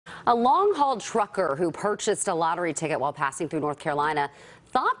A long-haul trucker who purchased a lottery ticket while passing through North Carolina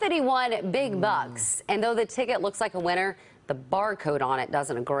thought that he won big bucks. And though the ticket looks like a winner, the barcode on it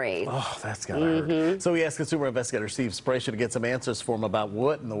doesn't agree. Oh, that's gotta hurt. So we asked consumer investigator Steve Spracia to get some answers for him about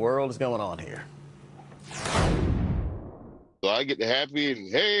what in the world is going on here. So I get the happy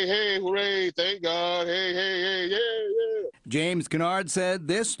and hey, hey, hooray, thank God, hey, hey, hey, yeah, yeah. James Kennard said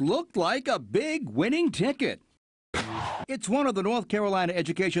this looked like a big winning ticket. It's one of the North Carolina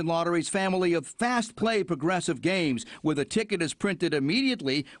Education Lottery's family of fast play progressive games where the ticket is printed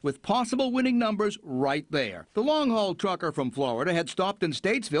immediately with possible winning numbers right there. The long-haul trucker from Florida had stopped in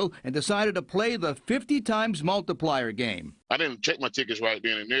Statesville and decided to play the 50 times multiplier game. I didn't check my tickets right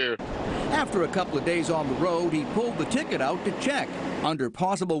then and there. After a couple of days on the road, he pulled the ticket out to check. Under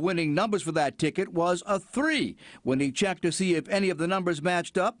possible winning numbers for that ticket was a 3. When he checked to see if any of the numbers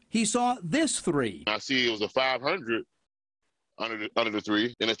matched up, he saw this 3. I see it was a 500 under the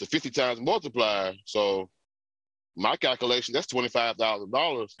 3, and it's the 50 times multiplier. So my calculation, that's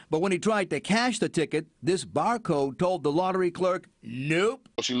 $25,000. But when he tried to cash the ticket, this barcode told the lottery clerk, nope.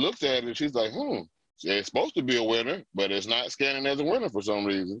 She looked at it and she's like, it's supposed to be a winner, but it's not scanning as a winner for some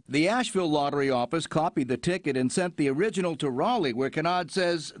reason. The Asheville Lottery office copied the ticket and sent the original to Raleigh, where Kennard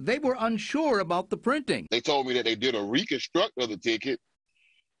says they were unsure about the printing. They told me that they did a reconstruct of the ticket,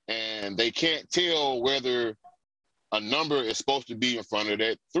 and they can't tell whether a number is supposed to be in front of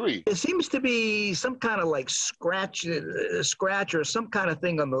that 3. It seems to be some kind of like scratch or some kind of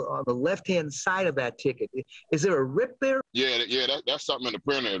thing on the left-hand side of that ticket. Is there a rip there? Yeah, that's something in the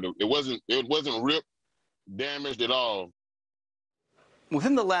printer. It wasn't ripped, damaged at all.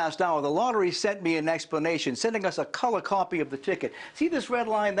 Within the last hour, the lottery sent me an explanation, sending us a color copy of the ticket. See this red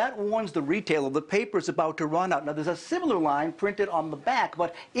line? That warns the retailer the paper's about to run out. Now, there's a similar line printed on the back,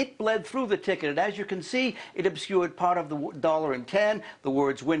 but it bled through the ticket. And as you can see, it obscured part of the $1.10, the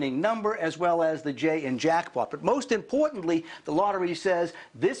words winning number, as well as the J in jackpot. But most importantly, the lottery says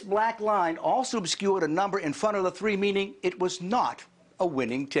this black line also obscured a number in front of the 3, meaning it was not a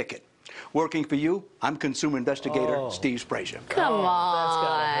winning ticket. Working for you, I'm consumer investigator Steve Spracia. Come on. That's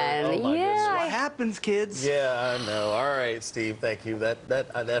gotta hurt. Oh, my goodness. What happens, kids? Yeah, I know. All right, Steve, thank you. That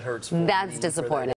hurts. That's disappointing.